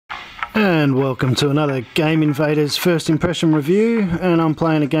And welcome to another Gamezinvaders first impression review, and I'm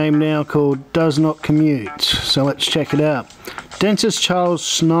playing a game now called Does Not Commute, so let's check it out. Dentist Charles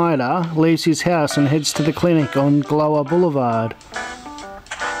Snyder leaves his house and heads to the clinic on Glower Boulevard.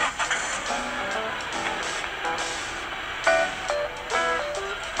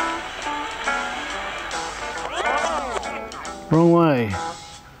 Wrong way.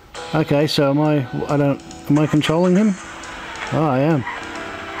 Okay, so am I controlling him? Oh, I am.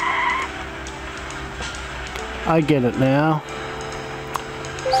 I get it now.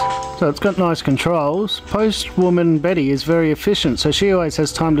 So it's got nice controls. Postwoman Betty is very efficient, so she always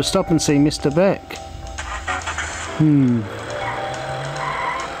has time to stop and see Mr. Beck.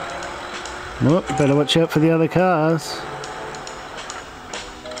 Well, better watch out for the other cars.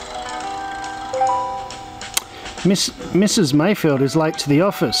 Mrs. Mayfield is late to the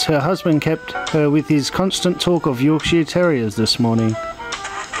office. Her husband kept her with his constant talk of Yorkshire Terriers this morning.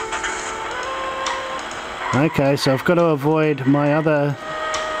 Okay, so I've got to avoid my other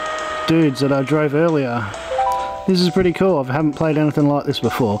dudes that I drove earlier. This is pretty cool. I haven't played anything like this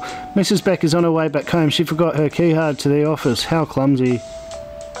before. Mrs. Beck is on her way back home. She forgot her key card to the office. How clumsy.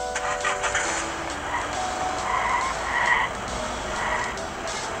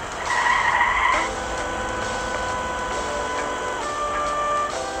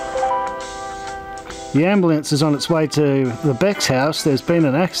 The ambulance is on its way to the Beck's house. There's been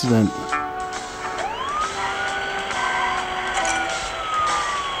an accident.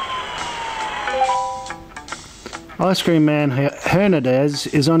 Ice cream man Hernandez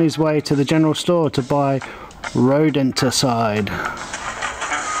is on his way to the general store to buy rodenticide.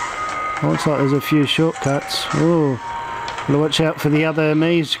 Looks like there's a few shortcuts. Ooh, gotta watch out for the other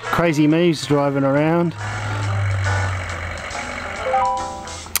Mees, crazy Mees driving around.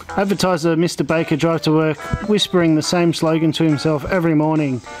 Advertiser Mr. Baker drives to work whispering the same slogan to himself every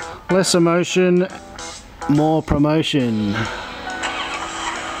morning. Less emotion, more promotion.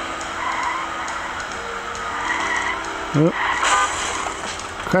 Oh.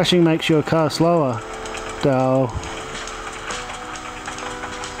 Crashing makes your car slower. Dull.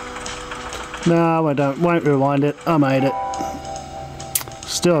 No, I won't rewind it. I made it.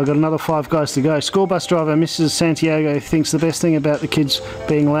 Still, I've got another 5 guys to go. School bus driver Mrs. Santiago thinks the best thing about the kids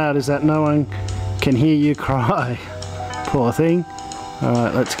being loud is that no one can hear you cry. Poor thing.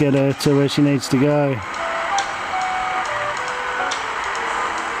 Alright, let's get her to where she needs to go.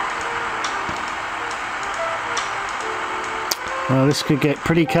 Well, this could get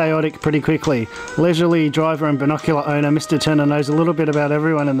pretty chaotic pretty quickly. Leisurely driver and binocular owner Mr. Turner knows a little bit about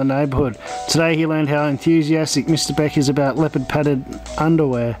everyone in the neighbourhood. Today he learned how enthusiastic Mr. Beck is about leopard padded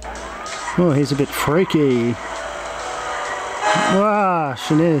underwear. Oh, he's a bit freaky. Wow,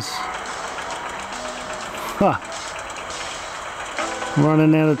 Shaniz. Huh.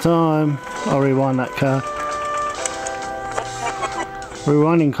 Running out of time. I'll rewind that car.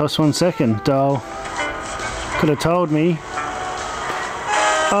 Rewinding costs 1 second. Dull. Could have told me.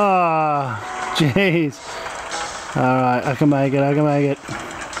 Ah, oh, jeez. Alright, I can make it, I can make it.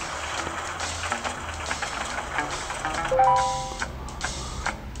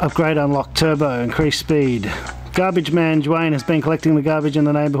 Upgrade unlocked turbo, increase speed. Garbage man Dwayne has been collecting the garbage in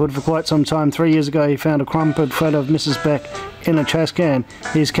the neighbourhood for quite some time. 3 years ago he found a crumpled photo of Mrs. Beck in a trash can.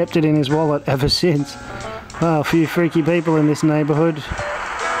 He's kept it in his wallet ever since. Wow, a few freaky people in this neighbourhood.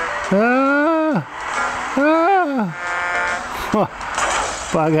 Ah! Ah! Oh.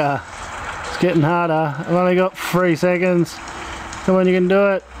 Bugger. It's getting harder. I've only got 3 seconds. Come on, you can do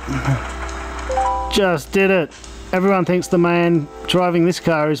it. Just did it. Everyone thinks the man driving this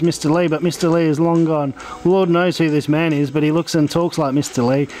car is Mr. Lee, but Mr. Lee is long gone. Lord knows who this man is, but he looks and talks like Mr.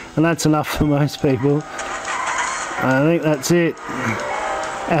 Lee, and that's enough for most people. I think that's it.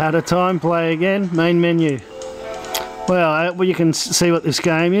 Out of time, play again, main menu. Well, you can see what this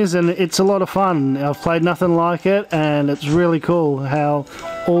game is, and it's a lot of fun. I've played nothing like it, and it's really cool how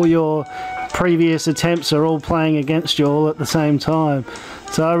all your previous attempts are all playing against you all at the same time.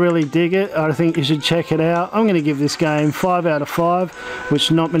 So I really dig it. I think you should check it out. I'm going to give this game 5 out of 5,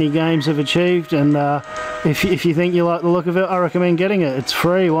 which not many games have achieved, and if you think you like the look of it, I recommend getting it. It's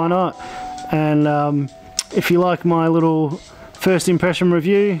free, why not? And if you like my little first impression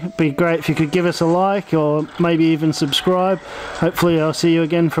review, it'd be great if you could give us a like or maybe even subscribe. Hopefully I'll see you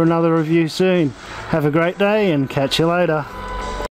again for another review soon. Have a great day and catch you later.